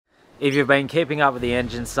If you've been keeping up with the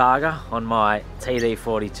engine saga on my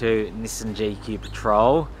TD42 Nissan GQ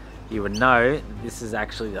Patrol, you would know that this is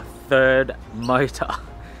actually the third motor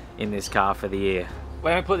in this car for the year.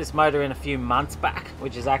 When we put this motor in a few months back,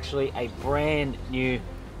 which is actually a brand new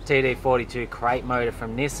TD42 crate motor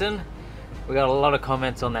from Nissan, we got a lot of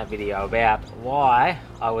comments on that video about why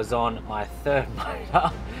I was on my third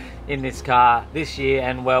motor in this car this year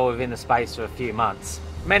and well within the space of a few months.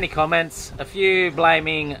 Many comments, a few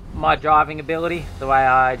blaming my driving ability, the way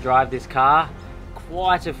I drive this car,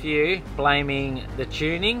 quite a few blaming the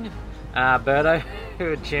tuning. Berto,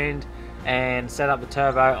 who had tuned and set up the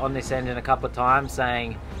turbo on this engine a couple of times,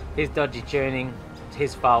 saying his dodgy tuning, it's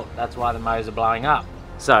his fault, that's why the motors are blowing up.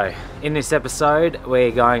 So in this episode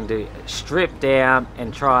we're going to strip down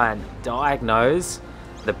and try and diagnose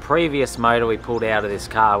the previous motor we pulled out of this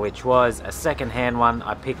car, which was a second-hand one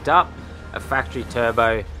I picked up, a factory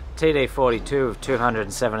turbo TD42 of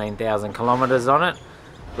 217,000 kilometers on it.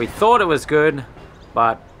 We thought it was good,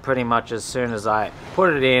 but pretty much as soon as I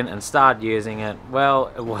put it in and started using it,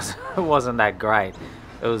 well, it wasn't that great.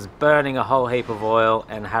 It was burning a whole heap of oil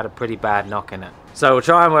and had a pretty bad knock in it. So we'll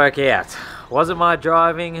try and work out, was it my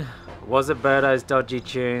driving, was it Berto's dodgy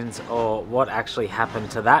tunes, or what actually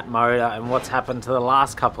happened to that motor and what's happened to the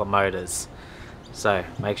last couple of motors. So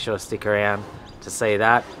make sure to stick around to see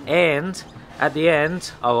that, and at the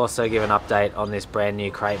end I'll also give an update on this brand new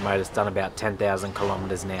crate motor. It's done about 10,000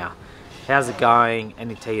 kilometers now. How's it going?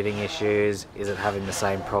 Any teething issues? Is it having the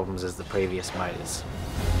same problems as the previous motors?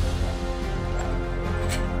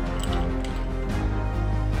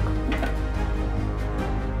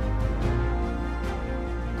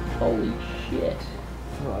 Holy shit.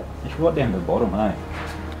 Right. It's right down to the bottom, eh?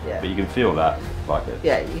 Yeah. But you can feel that, like it.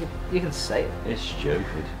 Yeah, you can see it. It's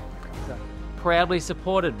stupid. Proudly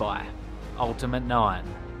supported by Ultimate 9,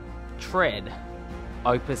 Tread,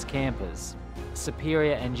 Opus Campers,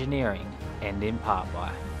 Superior Engineering, and in part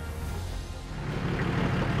by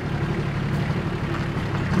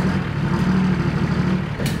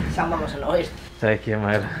Someone was annoyed. Take care,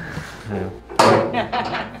 mate.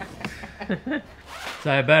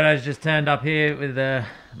 So Berto's just turned up here with the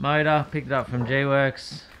motor, picked it up from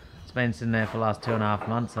G-Works. It's been sitting there for the last 2.5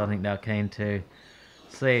 months. I think they're keen to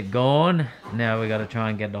see it gone. Now we got to try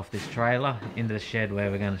and get it off this trailer into the shed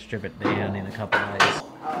where we're going to strip it down in a couple of days.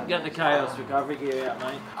 Get the chaos recovery gear out,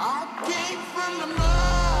 mate. I came from the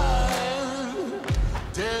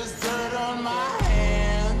mud. There's dirt on my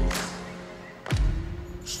hands.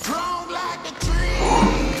 Strong like a tree.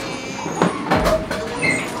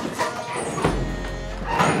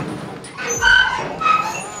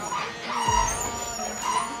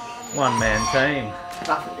 One-man team.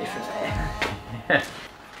 Nothing different there.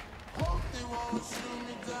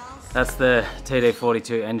 That's the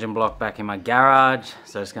TD42 engine block back in my garage,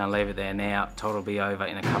 so just going to leave it there now. Total will be over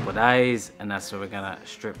in a couple of days, and that's where we're going to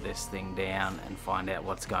strip this thing down and find out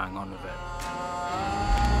what's going on with it.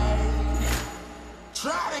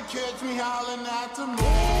 Try to catch me howling at the moon.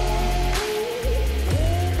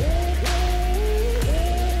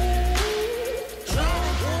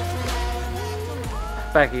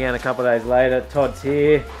 Back again a couple of days later, Todd's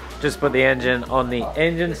here. Just put the engine on the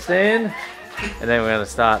engine stand, and then we're going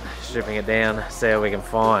to start stripping it down, see what we can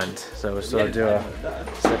find. So we'll sort of do a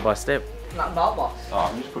step by step. Not box.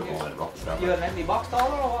 Oh, I'm just putting all that box down. You got an empty box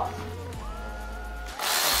dollar or what?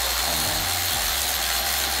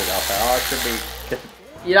 Oh, it should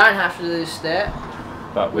be. You don't have to do this step.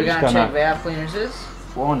 But We're going to check valve clearances.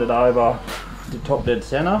 Wind it over to top dead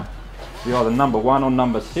center. Be either number 1 or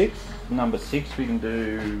number 6. Number 6 we can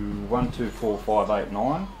do 1, 2, 4, 5, 8,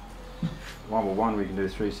 9. Number 1 we can do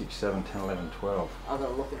 3, 6, 7, 10, 11, 12. I've got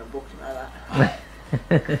to look in a book to know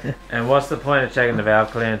that. And what's the point of checking the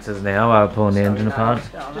valve clearances now while we're pulling the engine apart?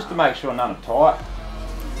 Just to make sure none are tight.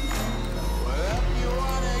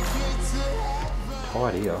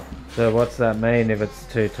 Tight here. So what's that mean if it's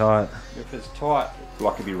too tight? If it's tight,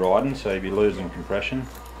 like you'll be riding, so you'll be losing compression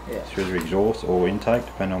through the exhaust or intake,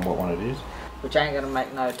 depending on what one it is. Which ain't going to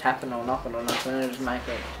make no tapping or knocking or nothing, it'll just make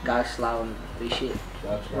it go slow and be shit.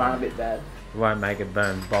 Run a bit bad. It won't make it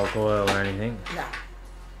burn bulk oil or anything. Nah.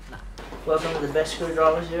 Nah. Welcome to the best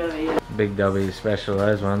screwdrivers you've ever used. Big W special,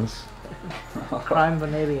 those ones. Chrome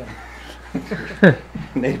vanadium.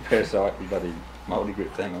 Need a pair of cycles, bloody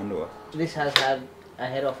multi-grip thing onto it. This has had a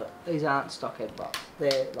head off it. These aren't stock head bolts.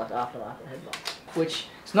 They're like aftermarket head bolts. Which,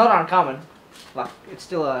 it's not uncommon. Like, it's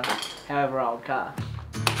still a however old car.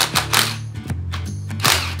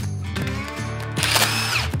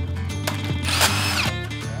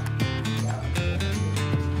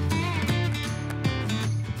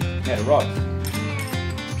 Yeah, the rods.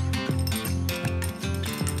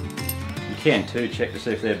 can too check to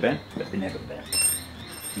see if they're bent, but they're never bent.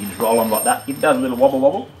 You just roll on like that. It does a little wobble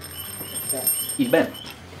wobble. He's bent.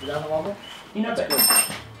 If it doesn't wobble, You know bent.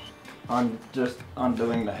 I'm just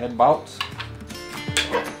undoing the head bolts.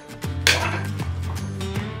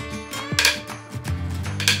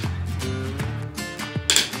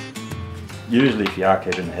 Usually if you are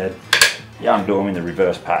keeping the head, you undo them in the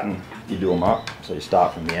reverse pattern. You do them up, so you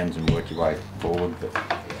start from the ends and work your way forward. But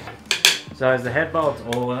So is the head bolts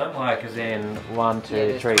all of them, like as in 1, 2,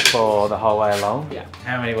 Yeah, 3, 4 the whole way along? Yeah.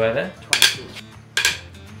 How many were there? 22.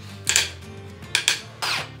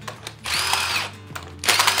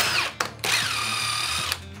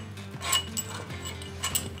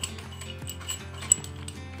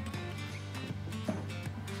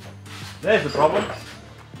 there's the problem.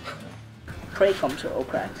 Pre-comps are all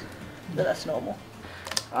cracked, but that's normal.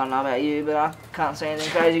 I don't know about you, but I can't see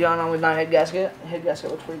anything crazy going on with no head gasket. Head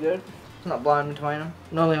gasket looks pretty good. It's not blowing between them.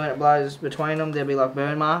 Normally when it blows between them, there'll be like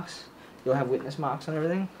burn marks. You'll have witness marks and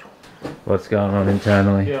everything. What's going on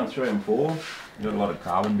internally? Yeah, on 3 and 4, you got a lot of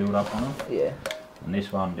carbon build up on them. Yeah. And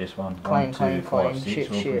this one, Clean, 1, 2, clean, 5, clean, 6, shit, all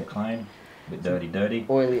pretty shit. clean. A bit dirty.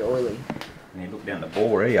 Oily, oily. And you look down the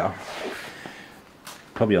bore here,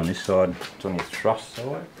 probably on this side, it's on your thrust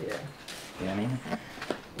side, Yeah. down here.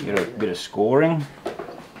 You got a bit of scoring.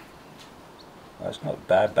 That's not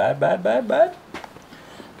bad, but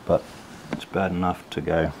it's bad enough to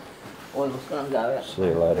go. Oil's gonna go out. See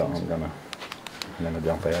you later. I'm gonna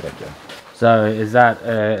jump out at you. So is that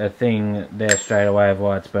a thing there straight away of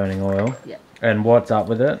why it's burning oil? Yeah. And what's up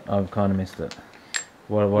with it? I've kind of missed it.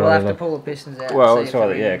 What We'll are have they to look? pull the pistons out. Well, and it's see if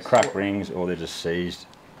either everything's- cracked rings or they're just seized,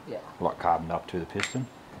 Yeah. like carboned up to the piston.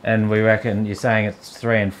 And we reckon you're saying it's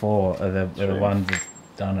 3 and 4 are the Three. ones that's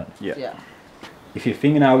done it. Yeah. Yeah. If your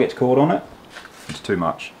fingernail gets caught on it, it's too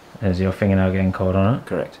much. Is your fingernail getting caught on it?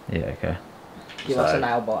 Correct. Yeah, okay. Give us So- a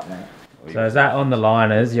nail bite, mate. So is that on the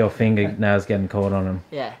liners, your fingernails getting caught on them?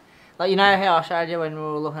 Yeah. Like, you know how I showed you when we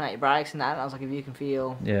were looking at your brakes and that, and I was like, if you can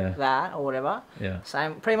feel Yeah, that or whatever, yeah,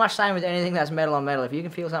 same, pretty much same with anything that's metal on metal. If you can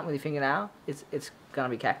feel something with your fingernail, it's gonna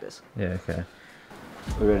be cactus. yeah, okay.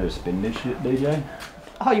 We're ready to spin this shit, DJ.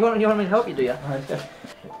 Oh, you want me to help you, do you?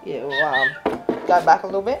 Yeah, well, go back a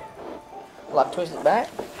little bit, like twist it back.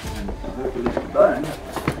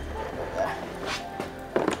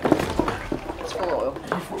 It's full of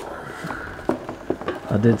oil.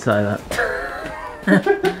 I did say that.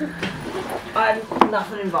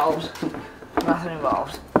 Nothing involved. Nothing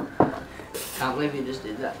involved. Can't believe you just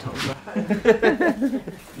did that, Tom.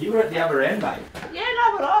 You were at the other end, mate. Yeah,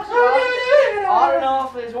 no, but I don't know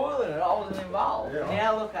if there's oil in it. I wasn't involved. Yeah.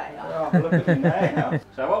 Now look at you. Oh, look at me now.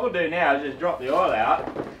 So what we'll do now is just drop the oil out.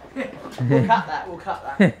 We'll cut that. We'll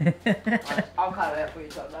cut that. I'll cut it out for you,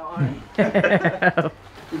 Tom. Don't worry.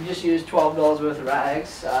 We've just used $12 worth of rags,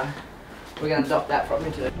 so we're going to dock that from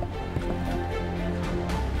you too.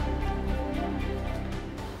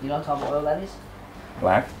 You know what type of oil that is?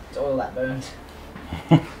 Black. It's oil that burns.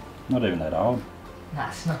 Not even that old. Nah,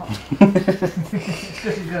 it's not. Because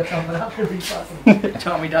he's got to top it up every fucking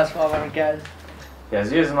time he does 500 k's. Yeah, I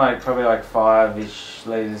was using like probably like 5-ish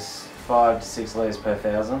litres, 5 to 6 litres per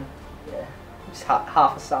 1,000. Yeah. It's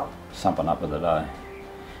half a sump. Something up with it, eh?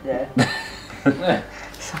 Yeah.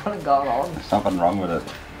 Something going on. Something wrong with it.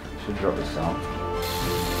 Should drop it some.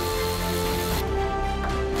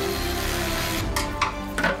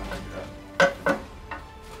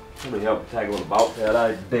 Probably help take all the bolts out,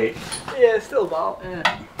 eh? Dick. Yeah, it's still a bolt. Yeah.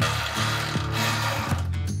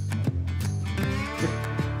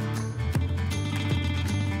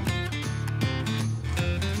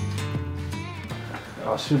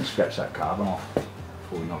 I should scratch that carbon off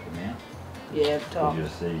before we knock them out. Yeah, top. You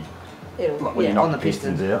just see It'll, like when yeah, you knock on the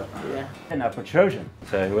pistons piston. out. Yeah. And a protrusion.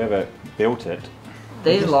 So whoever built it.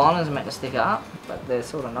 These liners are meant to stick up, but they're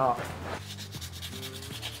sort of not.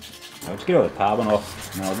 I'll just get all the carbon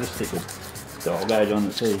off and I'll just stick the dial gauge on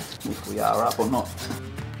to see if we are up or not.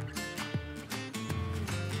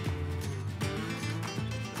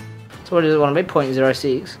 So what does it want to be?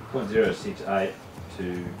 0.06. 0.068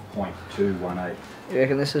 to 0.218. You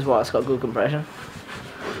reckon this is why it's got good compression?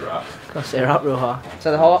 Right. Because they're up real high.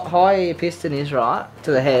 So the higher your piston is, right,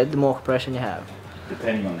 to the head, the more compression you have.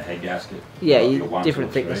 Depending on the head gasket. Yeah, like you, your 1,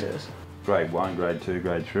 different 2 or 3. thicknesses. Grade 1, grade 2,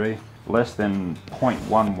 grade 3. Less than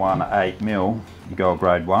 0.118 mil, you go a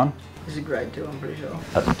grade 1. This is grade 2, I'm pretty sure.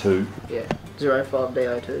 That's a 2. Yeah, 0.5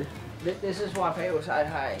 DO2. This is why people say,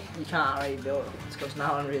 hey, you can't rebuild it. It's because no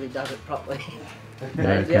one really does it properly. They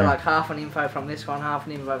Okay. get like half an info from this one, half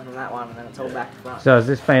an info from that one, and then it's all back to front. So has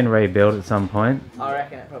this been rebuilt at some point? I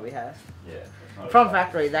reckon it probably has. Yeah. From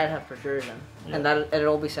factory, they'd have protrusion, Yeah. and it'd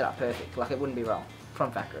all be set up perfect. Like, it wouldn't be wrong.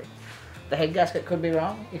 from factory. The head gasket could be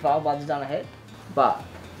wrong if our bud's done a head, but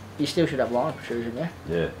you still should have line protrusion, yeah?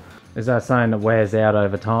 Yeah. Is that something that wears out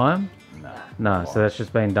over time? No. No, so that's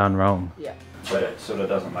just been done wrong. Yeah. But it sort of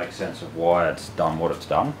doesn't make sense of why it's done what it's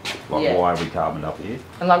done. Like Yeah. why are we carboned up here?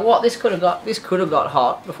 And like what this could have got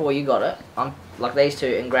hot before you got it, like these two,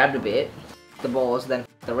 and grabbed a bit, the balls, then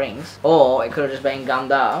the rings. Or it could have just been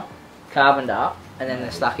gummed up, carboned up, and then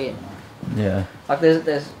they're stuck in. Yeah. Like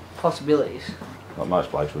there's possibilities. Like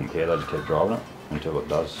most blokes wouldn't care, they just keep driving it until it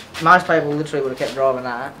does. Most people literally would have kept driving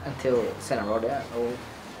that until it sent a rod out, or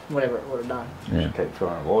whatever it would have done. Yeah. Just keep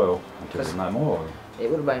filling it with oil until there's no more oil. It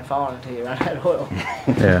would have been fine until you ran out of oil.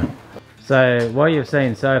 Yeah. So what you've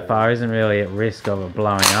seen so far isn't really at risk of it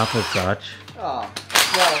blowing up as such. Oh,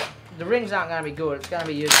 well, the rings aren't going to be good. It's going to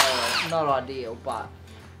be used oil. Not ideal, but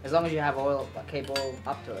as long as you have oil, keep oil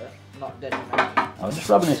up to it, not detrimental. I'm just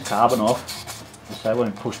rubbing this carbon off, just so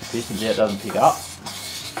when we push the pistons out it doesn't pick up.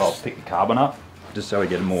 I'll pick the carbon up, just so we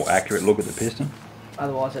get a more accurate look at the piston.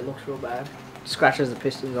 Otherwise it looks real bad. Scratches the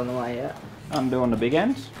pistons on the way out. Undoing the big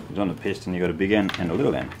ends, because on the piston you've got a big end and a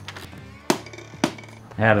little end.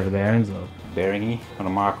 How do the bearings look? Bearingy, got a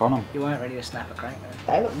mark on them. You weren't ready to snap a crank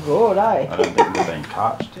though. They look good, eh? I don't think they've been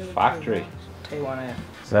touched. Factory. T1F.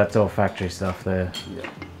 So that's all factory stuff there. Yeah.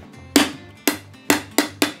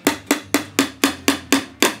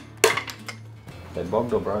 They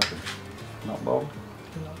bogged or broken? Not bogged.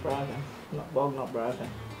 Not broken. Not bogged, not broken.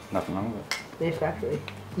 Nothing wrong with it. They're factory.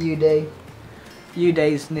 UD.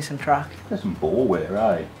 UD's Nissan truck. There's some ball wear,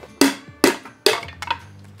 eh?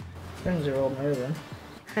 Rings are all moving.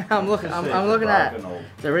 I'm looking at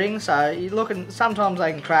the rings, so you're looking, sometimes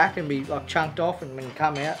they can crack and be like chunked off and when you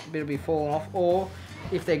come out, it'll be falling off, or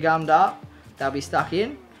if they're gummed up, they'll be stuck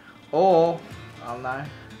in, or, I don't know,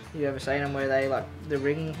 you ever seen them where they like, the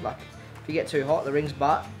ring, like, if you get too hot, the ring's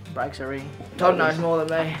butt, breaks a ring. Todd knows more than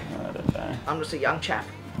me. I don't know. I'm just a young chap.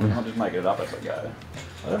 I'll just make it up as I go.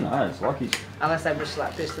 I don't know, it's like he's... Unless they've just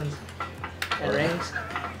slapped pistons and rings.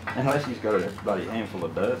 Unless he's got a bloody handful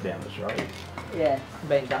of dirt down the road. Yeah,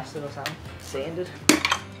 being dusted or something. Sanded.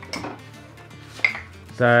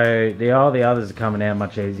 So all the others are coming out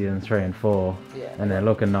much easier than 3 and 4. Yeah. And they're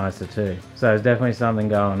looking nicer too. So there's definitely something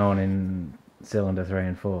going on in cylinder 3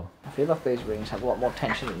 and 4. I feel like these rings have a lot more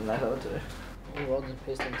tension than they ought to. All rods and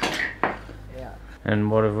pistons. Yeah. And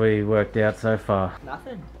what have we worked out so far?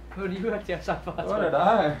 Nothing. What do you work out so far? I don't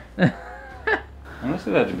know. Unless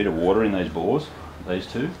there's a bit of water in these bores, these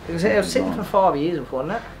two. It was sitting for 5 years before,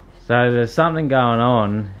 wasn't it? So there's something going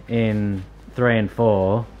on in 3 and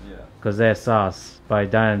 4 Yeah. because they're sus, but you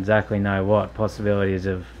don't exactly know what possibilities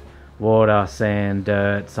of water, sand,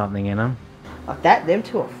 dirt, something in them. Like that, them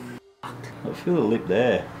two are I feel the lip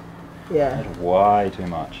there. yeah. That's way too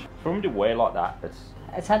much. For them to wear like that,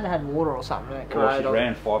 It's had to have water or something in it. well, she's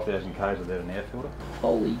ran 5,000 k's without an air filter.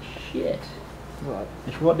 Holy shit. Right.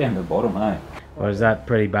 It's right down to the bottom, eh? Or is that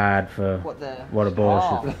pretty bad for what a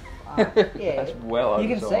ball should... Yeah. That's well You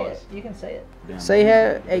can see oversized. it. You can see it. Down See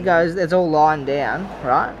there. how it goes, it's all lined down,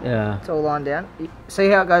 right? Yeah. It's all lined down. See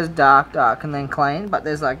how it goes dark, dark, and then clean, but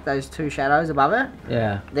there's like those two shadows above it?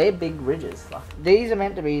 Yeah. They're big ridges. Like, these are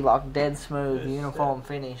meant to be like dead smooth, uniform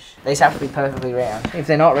finish. These have to be perfectly round. If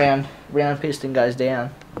they're not round, round piston goes down.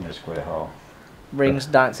 In a square hole. Rings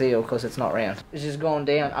don't seal because it's not round. It's just gone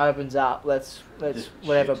down, opens up, let's Just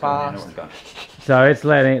whatever shit's gone pass. in, it's So it's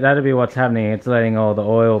letting, that'll be what's happening, it's letting all the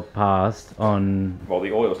oil pass on Well,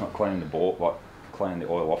 the oil's not cleaning the bore, like cleaning the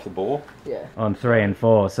oil off the bore. Yeah. 3 and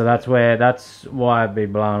 4. So that's why I'd be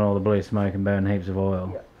blowing all the blue smoke and burn heaps of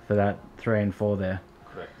oil for that 3 and 4 there.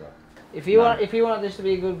 Correct. If you want this to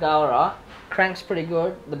be a good goal, right? Crank's pretty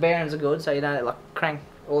good. The bearings are good, so you don't like crank.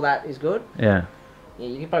 All that is good. Yeah. Yeah,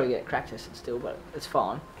 you can probably get it crack tested still, but it's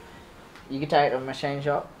fine. You can take it to a machine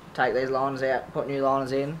shop, take these liners out, put new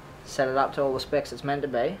liners in, set it up to all the specs it's meant to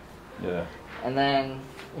be, Yeah. and then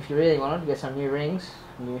if you really wanted to get some new rings,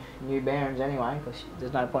 new bearings anyway, because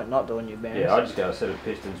there's no point not doing new bearings. Yeah, I just got a set of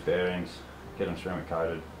pistons, bearings, get them ceramic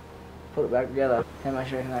coated. Put it back together. How much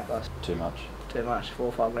do you reckon that costs? Too much. Too much, 4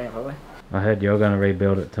 or 5 grand probably. I heard you're going to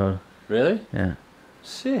rebuild it, Todd. Really? Yeah.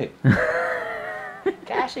 Sick.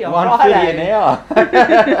 Cashy on 150 Friday.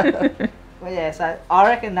 an hour. Well, yeah, so I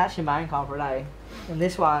reckon that's your main culprit, eh? And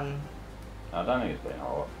this one, I don't think it's been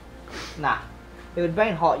hot. nah. If it had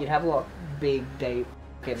been hot, you'd have a lot big, deep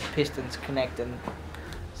pistons connecting.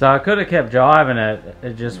 So I could have kept driving it,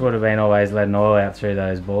 it just would have been always letting oil out through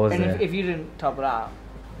those bores And there. if you didn't top it up,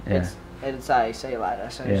 Yeah. it'd say, see you later,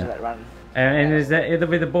 as soon as you Yeah. let it run. And is there,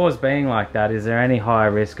 with the bores being like that, is there any high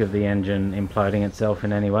risk of the engine imploding itself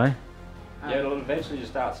in any way? Yeah, it'll eventually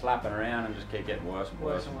just start slapping around and just keep getting worse and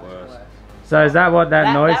worse and worse. So is that what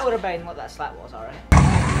that noise? That would have been what that slap was, I reckon.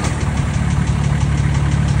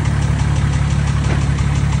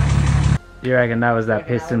 You reckon that was that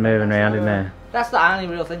piston moving around in there? That's the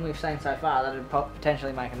only real thing we've seen so far that would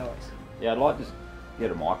potentially make a noise. Yeah, I'd like to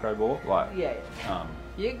get a micro bore, like. Yeah.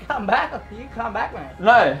 You can come back. You can come back, mate.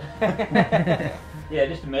 No. Yeah,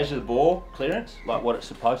 just to measure the bore clearance, like what it's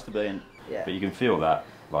supposed to be, and but you can feel that,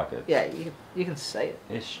 like it. Yeah, you can see it.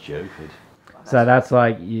 It's stupid. So that's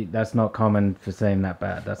like that's not common for seeing that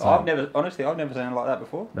bad. That's I've never seen it like that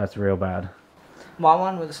before. That's real bad. My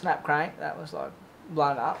one with a snap crank, that was like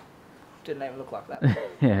blown up. Didn't even look like that.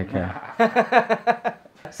 Yeah,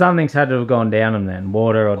 okay. Something's had to have gone down them then,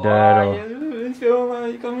 water or dirt or.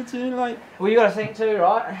 You're coming to like. Well, you got to think too,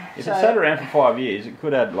 right? If it sat around for 5 years, it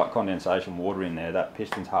could have like condensation water in there. That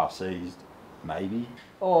piston's half seized, maybe.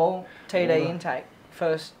 Or TD intake.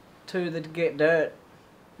 First two that get dirt,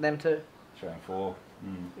 them two. 3 and 4.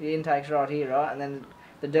 The intake's right here, right? And then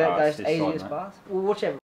the dirt goes the easiest path. Well,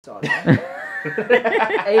 whichever side.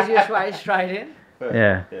 Easiest way straight in.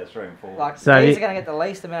 Yeah. Yeah, 3 and 4. Like, so these are going to get the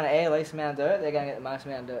least amount of air, least amount of dirt. They're going to get the most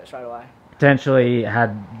amount of dirt straight away. Potentially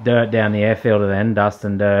had dirt down the air filter then, dust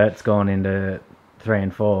and dirt's gone into 3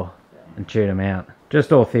 and 4 and chewed them out.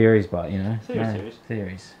 Just all theories, but you know.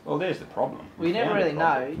 Theories. Well, there's the problem. We never really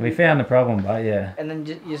know. We found the problem, but yeah. And then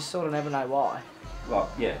you sort of never know why. Well,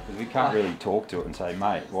 yeah, because we can't really talk to it and say,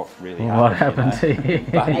 mate, what really What happened? happened to you?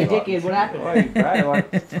 Hey, dickhead, what happened? Hey, bro,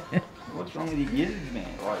 like, what's wrong with your gizzards, man?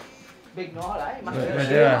 Like, big night, eh? Must We'll have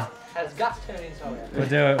do a- has guts turned inside out.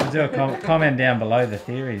 We'll do a comment down below the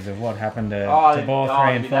theories of what happened to bore 3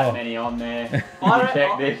 and 4. That many on there. Did you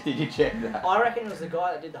check this? Did you check that? I reckon it was the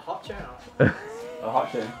guy that did the hot turn on it. A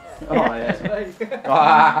hot tune. Oh,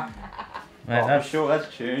 yeah. Mate, I'm sure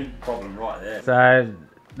that's tune problem right there. So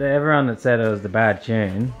everyone that said it was the bad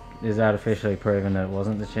tune is artificially proven that it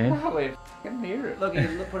wasn't the tune. Holy f***ing hear it. Look,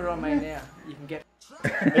 put it on me now. You can get.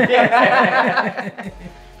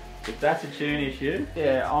 If that's a tune issue,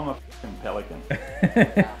 yeah, I'm a f***ing pelican.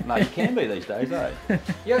 No, you can be these days, eh?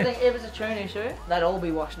 You don't think if it's a tune issue, they'd all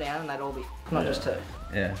be washed down and they'd all be not just two.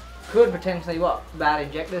 Yeah. Could potentially bad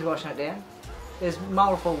injectors washing it down. There's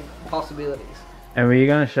multiple possibilities. And were you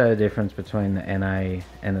going to show the difference between the NA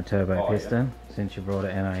and the turbo Oh, piston, since you brought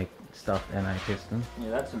a NA stuffed NA piston? Yeah,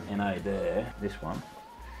 that's an NA there, this one.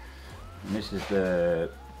 And this is the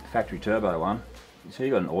factory turbo one. You see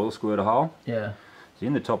you got an oil squirter hole? Yeah. So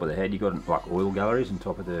in the top of the head you got like oil galleries on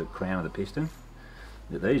top of the crown of the piston.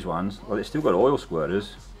 These ones, well, they've still got oil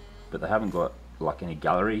squirters, but they haven't got like any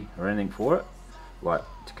gallery or anything for it, like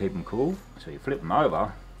to keep them cool. So you flip them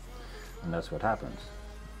over and that's what happens.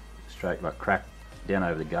 Straight like crack down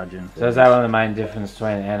over the gudgeon. So is that one of the main difference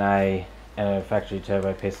between NA and a factory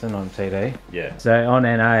turbo piston on TD? Yeah. So on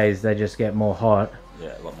NAs they just get more hot.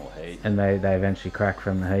 Yeah, a lot more heat. And they eventually crack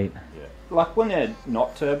from the heat. Yeah. Like when they're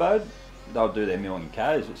not turboed, they'll do their million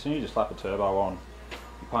Ks. As soon as you slap a turbo on,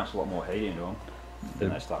 you punch a lot more heat into them, then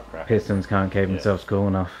they start cracking. Pistons can't keep themselves cool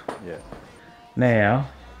enough. Yeah. Now,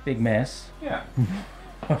 big mess. Yeah.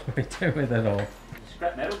 What do we do with it all?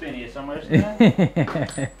 Scrap metal bin here somewhere, isn't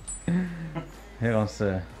there? Who wants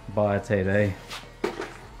to buy a TD?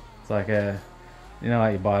 It's like you know,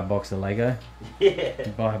 like you buy a box of Lego. Yeah.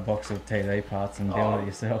 You buy a box of TD parts and build it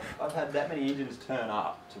yourself. I've had that many engines turn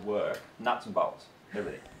up to work, nuts and bolts,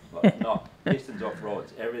 everything. Like not pistons off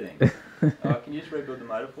rods, everything. Can you just rebuild the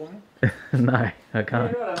motor for me? No, I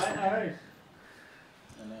can't. Yeah, right, mate, no worries.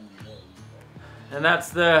 And that's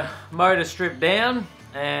the motor stripped down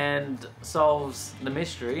and solves the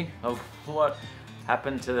mystery of what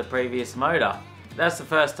happened to the previous motor. That's the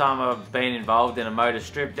first time I've been involved in a motor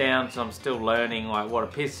strip down, so I'm still learning like what a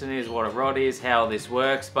piston is, what a rod is, how this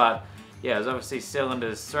works. But yeah, there's obviously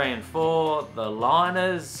cylinders 3 and 4, the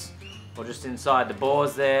liners, or just inside the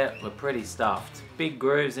bores there, were pretty stuffed. Big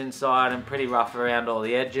grooves inside and pretty rough around all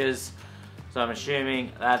the edges. So I'm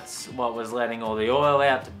assuming that's what was letting all the oil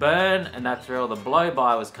out to burn, and that's where all the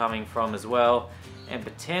blow-by was coming from as well. And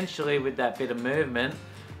potentially with that bit of movement,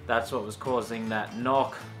 that's what was causing that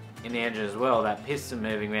knock in the engine as well, that piston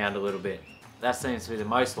moving around a little bit. That seems to be the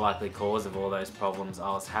most likely cause of all those problems I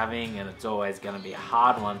was having, and it's always going to be a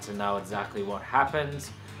hard one to know exactly what happened.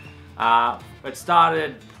 It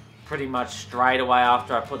started pretty much straight away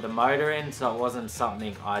after I put the motor in, so it wasn't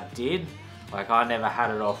something I did. Like, I never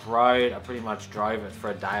had it off road. I pretty much drove it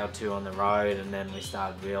for a day or two on the road, and then we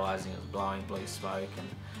started realizing it was blowing blue smoke and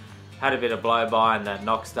had a bit of blow by, and that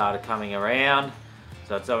knock started coming around.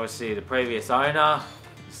 So it's obviously the previous owner,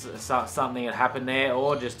 something had happened there,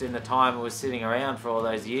 or just in the time it was sitting around for all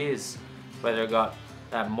those years, whether it got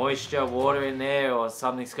that moisture, water in there, or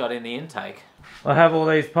something's got in the intake. I have all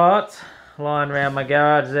these parts lying around my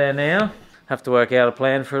garage there now. Have to work out a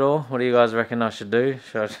plan for it all. What do you guys reckon I should do?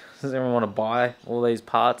 Does everyone want to buy all these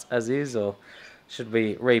parts as is, or should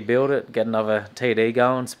we rebuild it, get another TD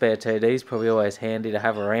going? Spare TD's probably always handy to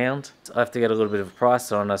have around. I have to get a little bit of a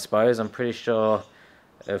price on, I suppose. I'm pretty sure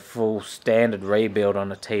a full standard rebuild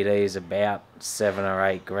on a TD is about 7 or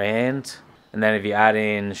 8 grand. And then if you add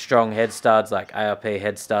in strong head studs like ARP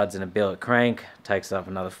head studs and a billet crank, it takes up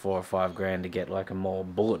another 4 or 5 grand to get like a more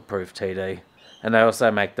bulletproof TD. And they also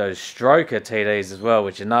make those stroker TDs as well,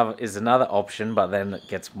 which is another option, but then it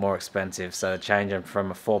gets more expensive. So changing from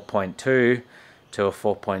a 4.2 to a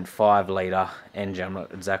 4.5 litre engine, I'm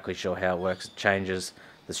not exactly sure how it works. It changes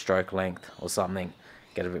the stroke length or something.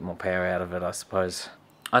 Get a bit more power out of it, I suppose.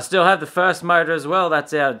 I still have the first motor as well.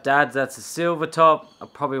 That's our dad's. That's a silver top. I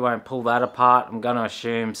probably won't pull that apart. I'm going to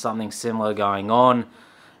assume something similar going on,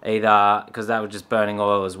 either because that was just burning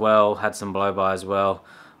oil as well, had some blow-by as well.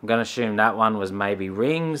 I'm going to assume that one was maybe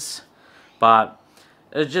rings, but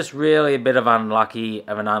it was just really a bit of an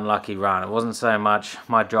unlucky run. It wasn't so much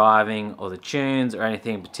my driving or the tunes or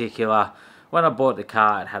anything in particular. When I bought the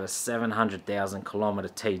car, it had a 700,000 kilometer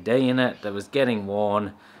TD in it that was getting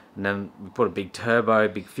worn, and then we put a big turbo,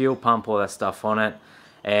 big fuel pump, all that stuff on it,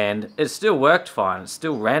 and it still worked fine. It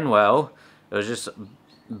still ran well. It was just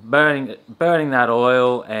burning that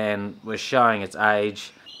oil and was showing its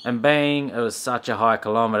age. And being it was such a high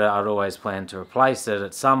kilometer, I'd always planned to replace it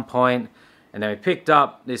at some point. And then we picked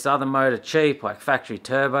up this other motor cheap, like factory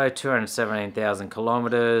turbo, 217,000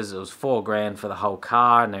 kilometers. It was 4 grand for the whole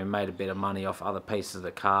car, and then we made a bit of money off other pieces of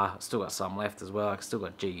the car. Still got some left as well. I still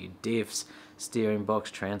got GU diffs, steering box,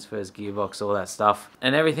 transfers, gearbox, all that stuff.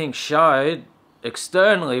 And everything showed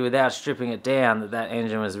externally, without stripping it down, that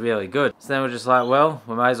engine was really good. So then we're just like, well,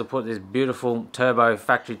 we may as well put this beautiful turbo,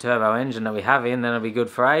 factory turbo engine that we have in, then it'll be good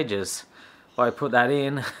for ages. But I put that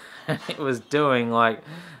in, and it was doing like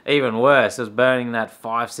even worse. It was burning that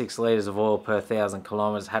 5-6 litres of oil per 1,000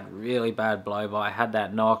 kilometres, had really bad blow-by, had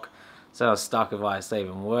that knock, so I was stuck with like an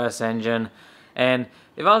even worse engine. And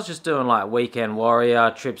if I was just doing like weekend warrior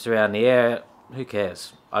trips around the area, who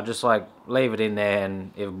cares? I just like leave it in there,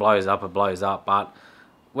 and if it blows up, it blows up. But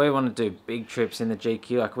we want to do big trips in the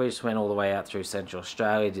GQ. Like we just went all the way out through Central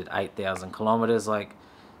Australia, did 8,000 kilometres. Like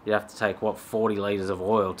you'd have to take, what, 40 litres of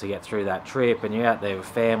oil to get through that trip, and you're out there with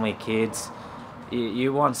family, kids.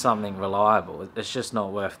 You want something reliable. It's just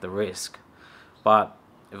not worth the risk. But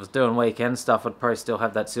if I was doing weekend stuff, I'd probably still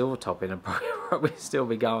have that silver top in it. Probably still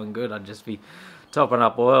be going good. I'd just be topping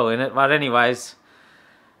up oil in it. But anyways,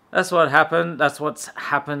 that's what happened. That's what's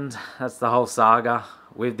happened. That's the whole saga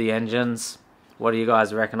with the engines. What do you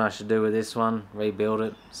guys reckon I should do with this one? Rebuild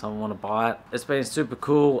it? Someone want to buy it? It's been super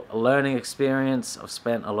cool, a learning experience. I've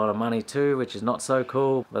spent a lot of money too, which is not so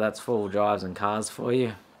cool, but that's four-wheel drives and cars for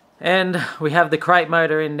you. And we have the crate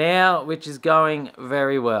motor in now, which is going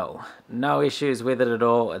very well. No issues with it at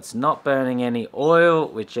all. It's not burning any oil,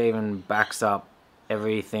 which even backs up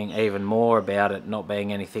everything even more about it not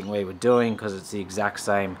being anything we were doing, because it's the exact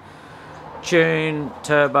same tune,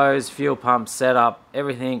 turbos, fuel pump setup,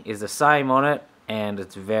 everything is the same on it, and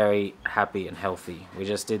it's very happy and healthy. We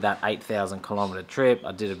just did that 8,000 kilometer trip.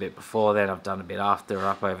 I did a bit before then, I've done a bit after. We're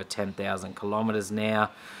up over 10,000 kilometers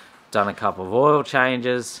now. Done a couple of oil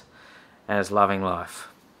changes, and it's loving life.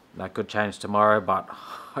 That could change tomorrow, but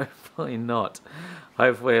hopefully not.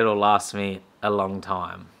 Hopefully it'll last me a long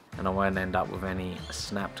time, and I won't end up with any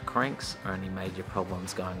snapped cranks or any major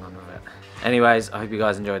problems going on with it. Anyways, I hope you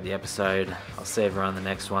guys enjoyed the episode. I'll see everyone on the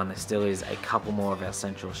next one. There still is a couple more of our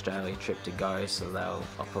Central Australia trip to go, so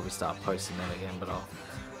I'll probably start posting them again, but I'll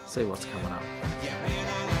see what's coming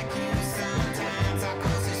up.